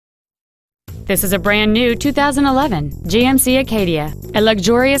This is a brand new 2011 GMC Acadia, a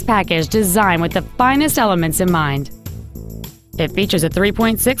luxurious package designed with the finest elements in mind. It features a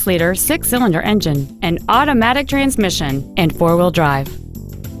 3.6-liter six-cylinder engine, an automatic transmission, and four-wheel drive.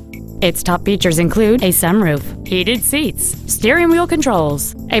 Its top features include a sunroof, heated seats, steering wheel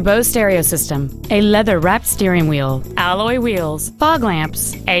controls, a Bose stereo system, a leather-wrapped steering wheel, alloy wheels, fog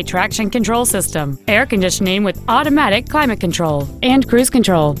lamps, a traction control system, air conditioning with automatic climate control, and cruise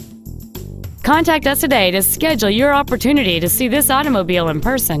control. Contact us today to schedule your opportunity to see this automobile in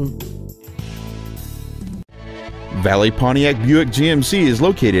person. Valley Pontiac Buick GMC is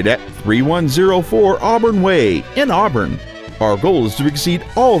located at 3104 Auburn Way in Auburn. Our goal is to exceed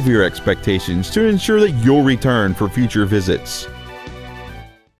all of your expectations to ensure that you'll return for future visits.